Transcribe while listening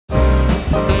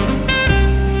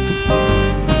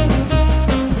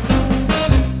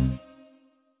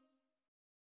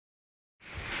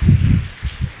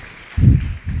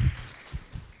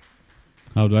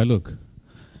How do I look?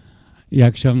 İyi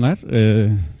akşamlar.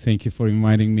 Thank you for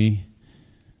inviting me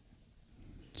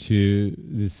to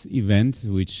this event,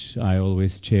 which I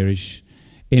always cherish.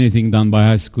 Anything done by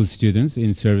high school students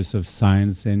in service of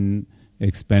science and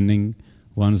expanding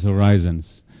one's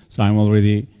horizons. So I'm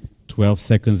already 12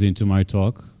 seconds into my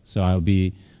talk, so I'll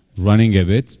be running a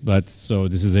bit, but so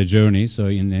this is a journey. So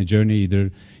in a journey,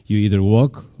 you either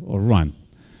walk or run.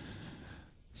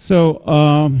 So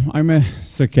I'm a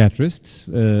psychiatrist,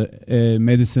 a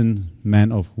medicine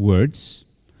man of words,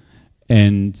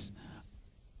 and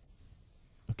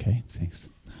okay, thanks.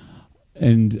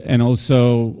 And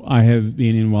also I have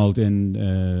been involved in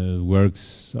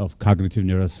works of cognitive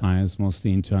neuroscience,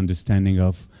 mostly into understanding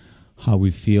of how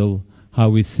we feel, how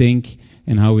we think,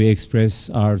 and how we express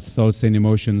our thoughts and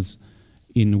emotions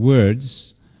in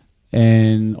words.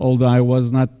 And although I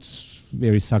was not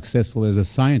very successful as a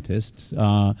scientist,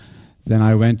 then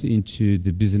I went into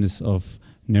the business of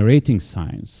narrating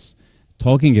science,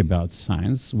 talking about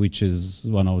science, which is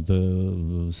one of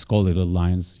the scholarly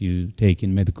lines you take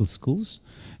in medical schools.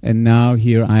 And now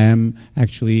here I am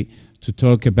actually to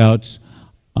talk about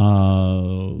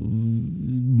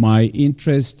my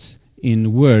interest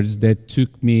in words that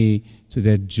took me to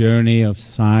that journey of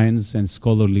science and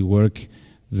scholarly work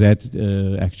that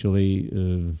actually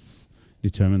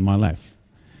determined my life.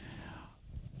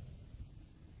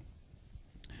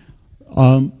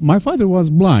 My father was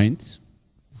blind.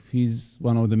 He's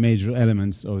one of the major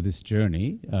elements of this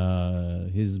journey.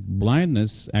 His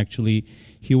blindness, actually,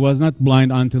 he was not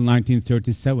blind until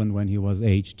 1937 when he was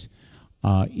aged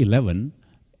 11.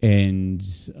 And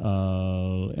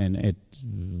at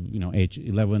age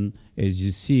 11, as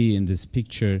you see in this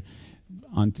picture,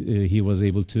 he was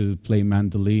able to play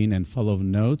mandolin and follow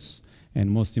notes, and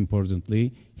most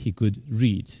importantly, he could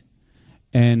read.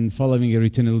 And following a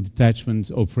retinal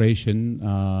detachment operation,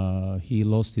 he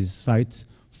lost his sight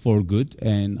for good,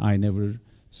 and I never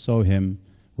saw him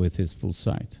with his full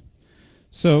sight.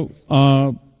 So,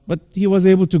 but he was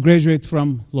able to graduate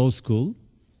from law school,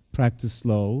 practice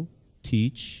law,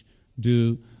 teach,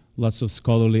 do lots of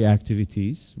scholarly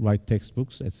activities, write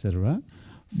textbooks, etc.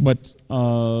 But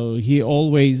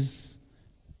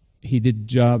he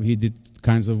did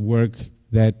kinds of work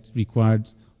that required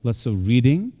lots of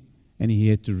reading, and he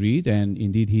had to read, and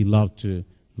indeed he loved to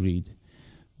read.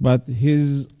 But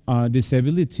his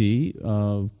disability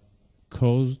led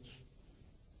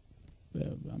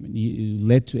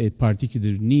to a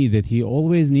particular need that he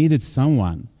always needed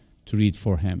someone to read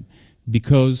for him,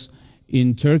 because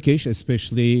in Turkish,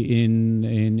 especially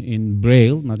in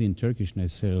Braille, not in Turkish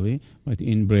necessarily, but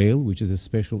in Braille, which is a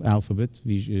special alphabet,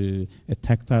 a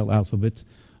tactile alphabet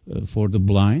for the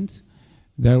blind,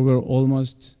 there were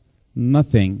almost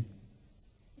nothing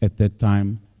at that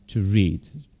time to read.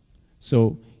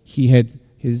 So he had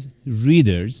his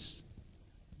readers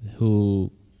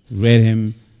who read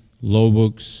him law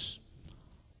books,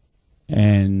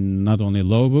 and not only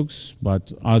law books,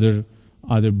 but other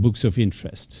books of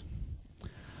interest.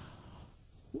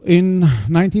 In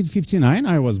 1959,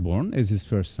 I was born as his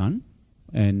first son,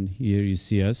 and here you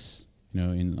see us,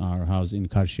 in our house in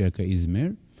Karşıyaka,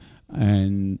 Izmir,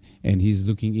 and he's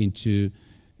looking into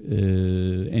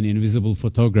an invisible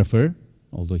photographer,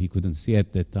 although he couldn't see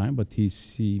at that time, but he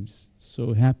seems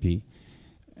so happy.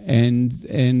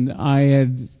 And I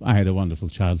had a wonderful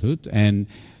childhood, and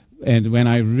when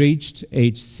I reached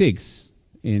age 6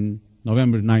 in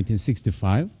November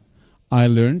 1965, I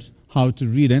learned how to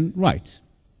read and write.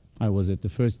 I was at the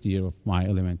first year of my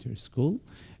elementary school,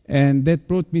 and that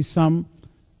brought me some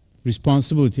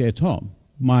responsibility at home.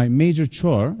 My major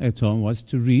chore at home was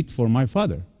to read for my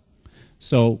father.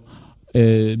 So,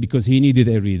 because he needed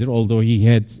a reader, although he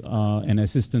had an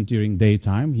assistant during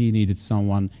daytime, he needed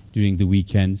someone during the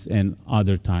weekends and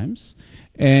other times.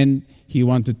 And he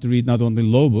wanted to read not only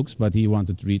law books, but he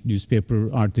wanted to read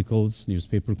newspaper articles,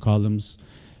 newspaper columns,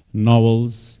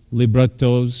 novels,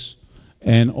 librettos,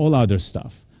 and all other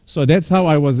stuff. So that's how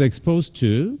I was exposed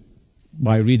to,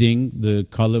 by reading the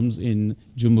columns in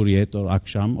Cumhuriyet or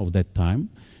Akşam of that time,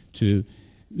 to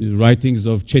writings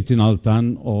of Çetin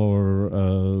Altan or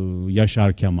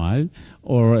Yaşar Kemal,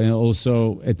 or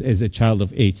also as a child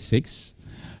of age 6.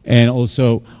 And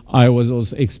also I was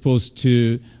also exposed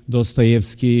to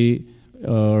Dostoevsky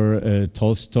or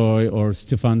Tolstoy or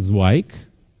Stefan Zweig,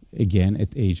 again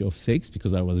at age of 6,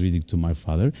 because I was reading to my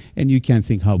father, and you can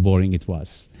think how boring it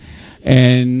was.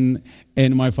 And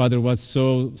my father was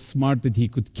so smart that he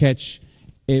could catch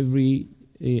every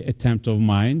attempt of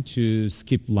mine to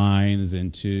skip lines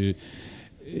and to,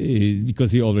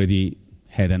 because he already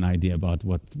had an idea about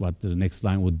what the next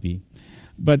line would be.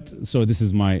 But so this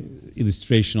is my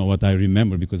illustration of what I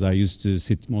remember, because I used to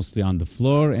sit mostly on the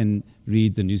floor and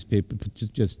read the newspaper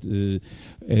just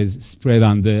as spread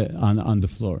on the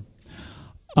floor.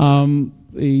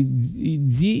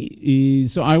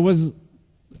 So I was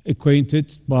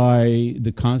acquainted by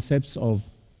the concepts of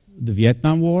the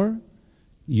Vietnam War,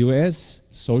 US,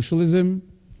 socialism,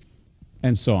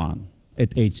 and so on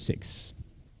at age 6.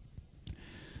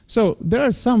 So there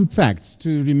are some facts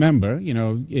to remember,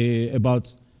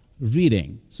 about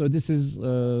reading. So this is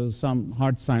some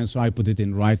hard science, so I put it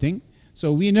in writing.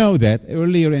 So we know that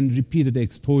earlier and repeated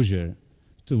exposure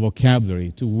to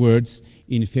vocabulary, to words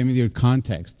in familiar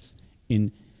contexts,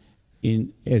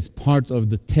 as part of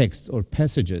the text or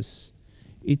passages,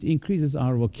 it increases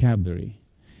our vocabulary.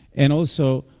 And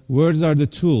also, words are the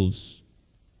tools,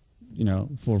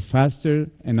 for faster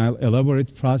and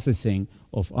elaborate processing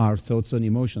of our thoughts and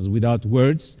emotions. Without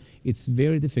words, it's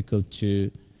very difficult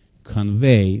to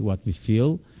convey what we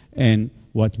feel and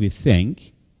what we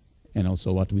think, and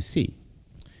also what we see.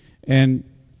 And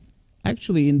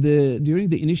actually, during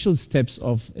the initial steps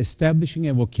of establishing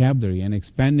a vocabulary and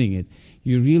expanding it,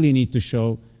 you really need to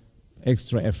show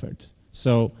extra effort.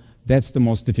 So that's the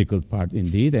most difficult part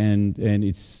indeed, and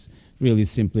it's really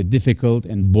simply difficult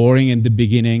and boring in the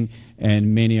beginning,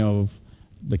 and many of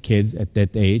the kids at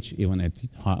that age, even at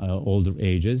older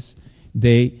ages,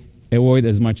 they avoid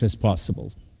as much as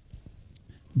possible.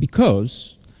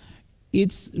 Because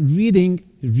reading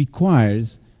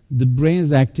requires the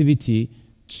brain's activity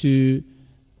to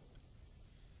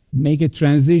make a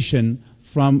transition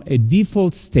from a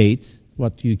default state,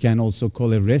 what you can also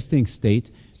call a resting state,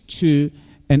 to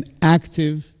an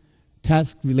active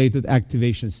task-related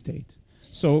activation state.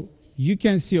 So you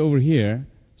can see over here,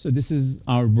 so this is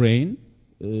our brain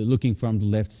looking from the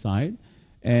left side,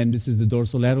 and this is the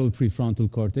dorsolateral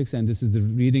prefrontal cortex, and this is the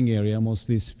reading area,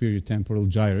 mostly superior temporal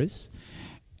gyrus.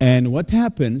 And what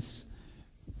happens,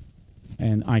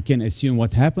 and I can assume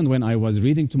what happened when I was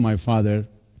reading to my father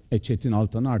a Çetin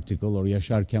Altan article or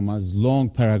Yaşar Kemal's long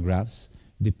paragraphs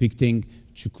depicting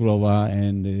Çukurova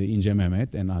and İnce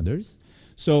Mehmet and others.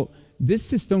 So this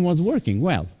system was working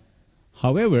well.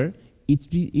 However,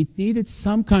 it needed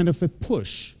some kind of a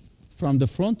push from the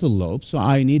frontal lobe, so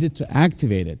I needed to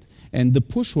activate it. And the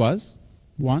push was,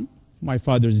 one, my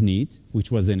father's need,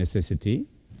 which was a necessity.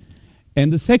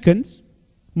 And the second,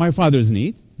 my father's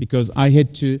need, because I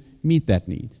had to meet that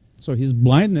need. So his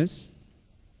blindness,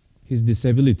 his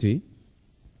disability,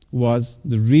 was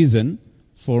the reason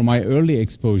for my early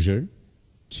exposure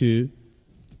to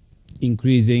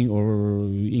increasing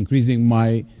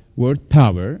my word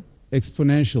power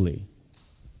exponentially.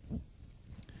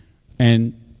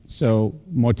 And so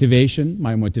my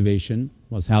motivation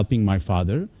was helping my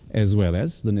father, as well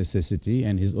as the necessity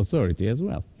and his authority as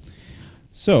well.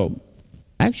 So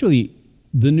actually,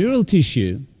 the neural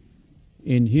tissue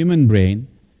in human brain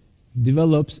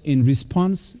develops in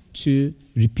response to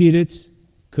repeated,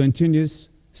 continuous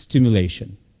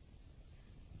stimulation.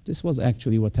 This was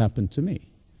actually what happened to me.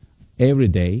 Every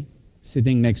day,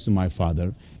 sitting next to my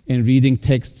father and reading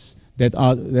texts that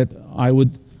I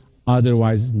would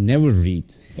otherwise never read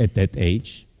at that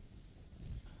age,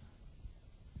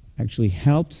 actually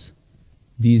helps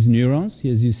these neurons,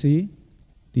 as you see,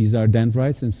 these are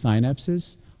dendrites and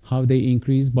synapses, how they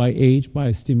increase by age,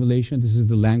 by stimulation. This is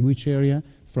the language area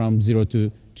from 0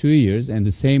 to 2 years, and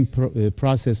the same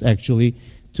process actually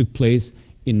took place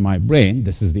in my brain.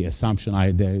 This is the assumption.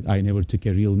 I never took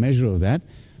a real measure of that,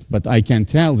 but I can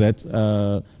tell that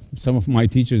some of my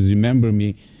teachers remember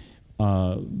me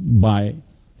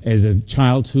as a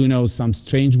child who knows some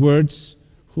strange words,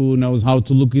 who knows how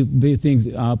to look the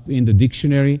things up in the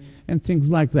dictionary and things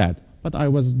like that. But I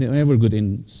was never good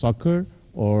in soccer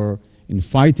or in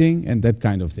fighting and that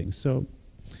kind of thing. So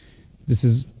this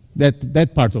is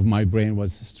that part of my brain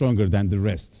was stronger than the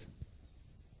rest.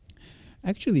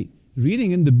 Actually,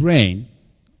 reading in the brain,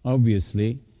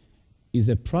 obviously, is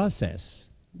a process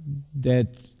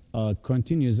that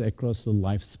continues across the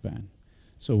lifespan.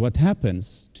 So what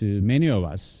happens to many of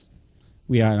us,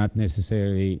 we are not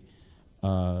necessarily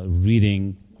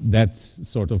reading that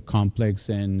sort of complex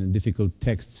and difficult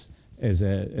texts as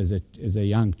a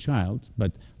young child,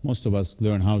 but most of us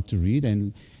learn how to read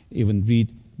and even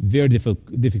read very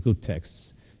difficult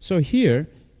texts. So here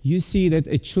you see that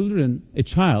a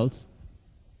child,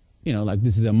 like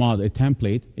this is a model, a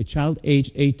template, a child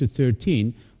aged 8 to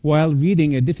 13, while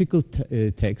reading a difficult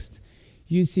text,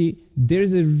 you see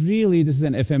this is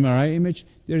an fMRI image,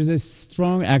 there's a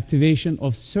strong activation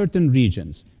of certain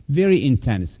regions, very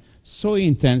intense, so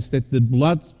intense that the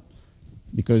blood,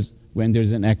 because when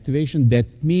there's an activation, that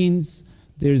means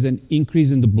there's an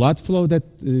increase in the blood flow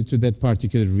to that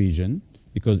particular region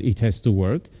because it has to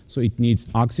work. So it needs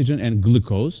oxygen and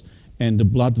glucose, and the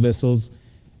blood vessels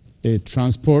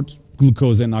transport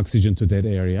glucose and oxygen to that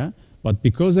area. But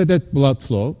because of that blood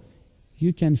flow,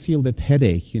 you can feel that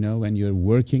headache, when you're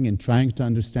working and trying to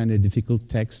understand a difficult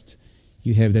text,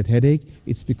 you have that headache.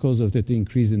 It's because of that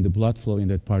increase in the blood flow in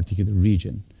that particular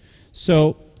region.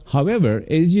 So, however,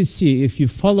 as you see, if you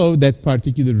follow that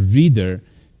particular reader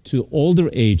to older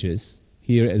ages,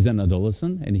 here as an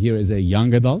adolescent and here as a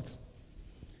young adult,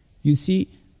 you see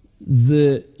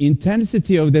the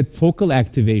intensity of that focal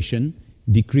activation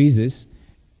decreases.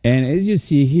 And as you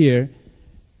see here,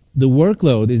 the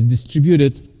workload is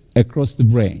distributed across the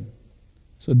brain.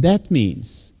 So that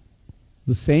means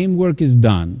the same work is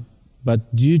done,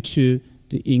 but due to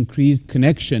the increased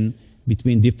connection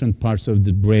between different parts of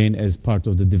the brain as part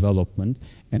of the development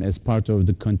and as part of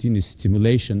the continuous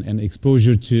stimulation and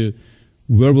exposure to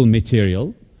verbal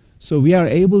material, so we are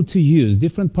able to use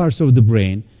different parts of the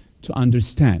brain to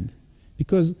understand.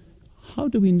 Because how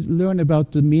do we learn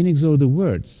about the meanings of the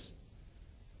words?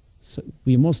 So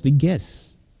we mostly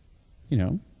guess.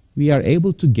 We are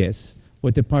able to guess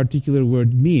what a particular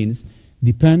word means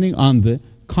depending on the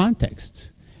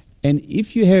context. And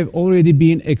if you have already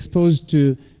been exposed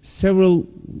to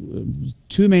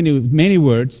many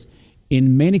words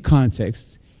in many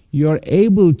contexts, you are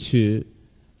able to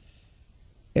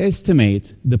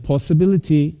estimate the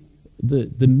possibility,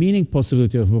 the meaning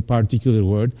possibility of a particular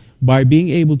word by being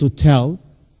able to tell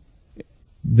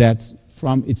that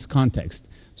from its context.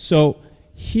 So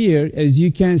here, as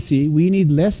you can see, we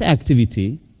need less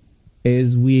activity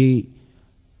as we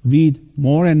read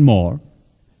more and more,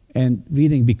 and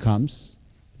reading becomes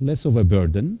less of a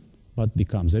burden, but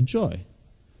becomes a joy.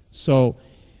 So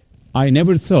I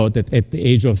never thought that at the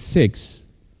age of 6,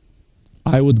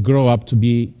 I would grow up to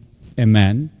be a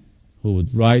man who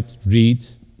would read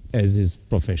as his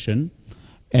profession,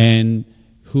 and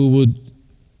who would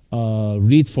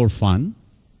read for fun,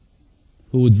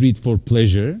 who would read for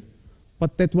pleasure,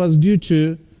 but that was due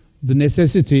to the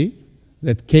necessity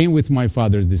that came with my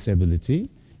father's disability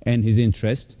and his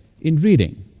interest in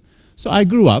reading. So I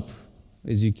grew up,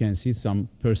 as you can see, some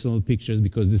personal pictures,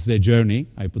 because this is a journey.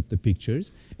 I put the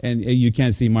pictures, and you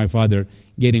can see my father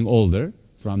getting older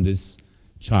from this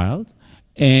child.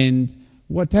 And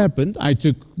what happened, I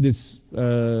took this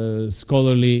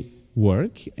scholarly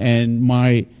work, and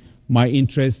my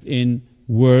interest in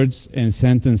words and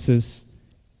sentences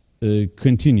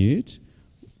continued.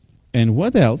 And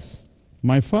what else?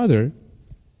 My father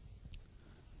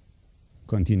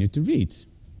continued to read.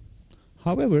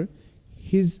 However,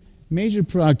 his major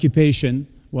preoccupation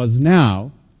was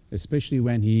now, especially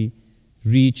when he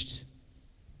reached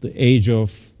the age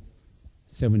of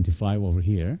 75 over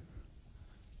here,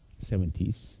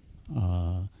 70s,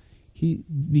 he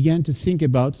began to think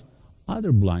about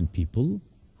other blind people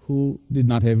who did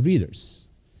not have readers.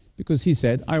 Because he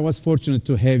said, I was fortunate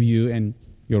to have you and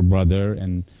your brother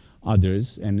and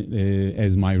others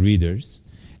as my readers,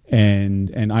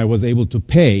 and I was able to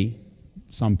pay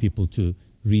some people to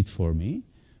read for me.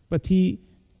 But he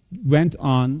went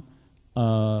on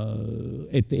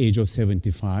at the age of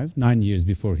 75, 9 years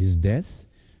before his death,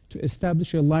 to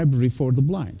establish a library for the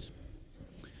blind.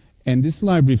 And this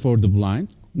library for the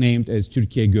blind, named as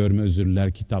Türkiye Görme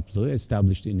Özürlüler Kitaplığı,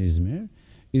 established in Izmir,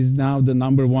 is now the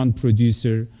 #1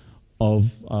 producer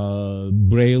of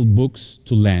Braille books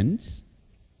to lend,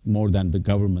 more than the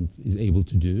government is able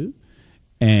to do.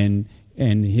 And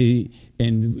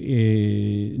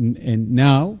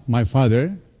now my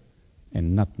father,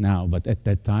 and not now, but at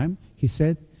that time, he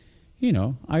said,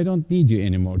 I don't need you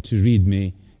anymore to read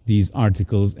me these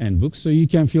articles and books, so you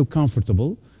can feel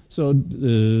comfortable. So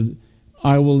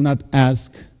I will not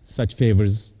ask such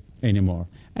favors anymore.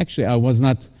 Actually, I was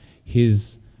not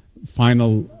his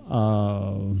final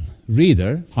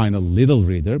little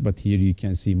reader, but here you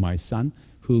can see my son,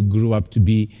 who grew up to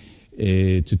take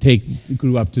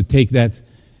that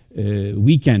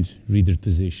weekend reader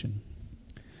position.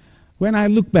 When I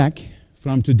look back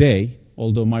from today,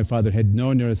 although my father had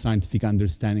no neuroscientific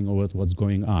understanding of what was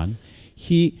going on,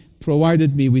 he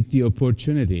provided me with the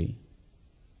opportunity.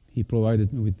 He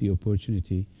provided me with the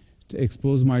opportunity to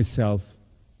expose myself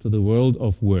to the world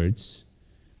of words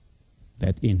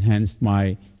that enhanced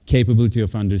my capability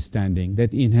of understanding,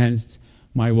 that enhanced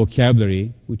my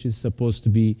vocabulary, which is supposed to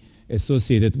be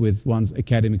associated with one's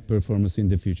academic performance in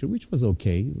the future, which was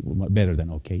okay, better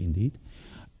than okay indeed.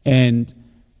 And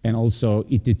also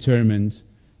it determined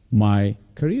my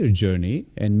career journey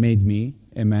and made me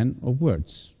a man of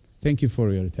words. Thank you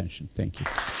for your attention. Thank you.